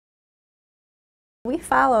We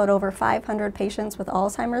followed over 500 patients with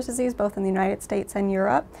Alzheimer's disease, both in the United States and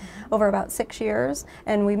Europe, over about 6 years.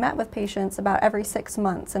 And we met with patients about every 6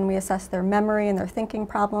 months, and we assessed their memory and their thinking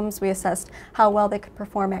problems. We assessed how well they could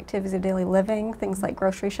perform activities of daily living, things like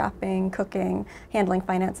grocery shopping, cooking, handling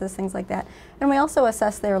finances, things like that. And we also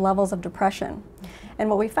assessed their levels of depression. And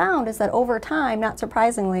what we found is that over time, not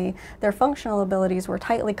surprisingly, their functional abilities were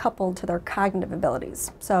tightly coupled to their cognitive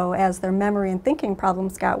abilities. So as their memory and thinking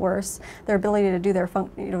problems got worse, their ability to do their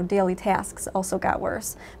daily tasks also got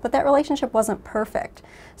worse. But that relationship wasn't perfect.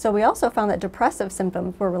 So we also found that depressive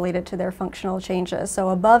symptoms were related to their functional changes. So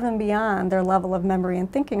above and beyond their level of memory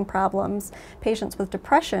and thinking problems, patients with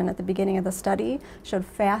depression at the beginning of the study showed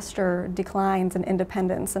faster declines in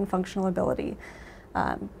independence and functional ability.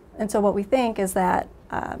 And so what we think is that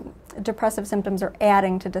depressive symptoms are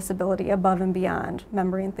adding to disability above and beyond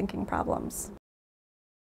memory and thinking problems.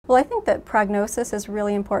 Well, I think that prognosis is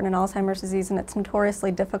really important in Alzheimer's disease, and it's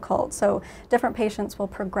notoriously difficult. So different patients will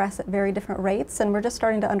progress at very different rates, and we're just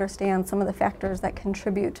starting to understand some of the factors that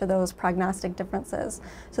contribute to those prognostic differences.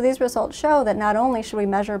 So these results show that not only should we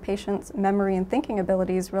measure patients' memory and thinking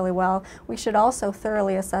abilities really well, we should also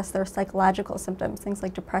thoroughly assess their psychological symptoms, things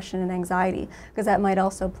like depression and anxiety, because that might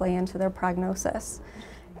also play into their prognosis.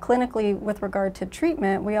 Clinically, with regard to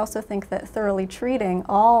treatment, we also think that thoroughly treating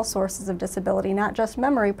all sources of disability, not just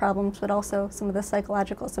memory problems, but also some of the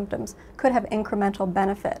psychological symptoms, could have incremental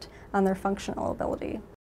benefit on their functional ability.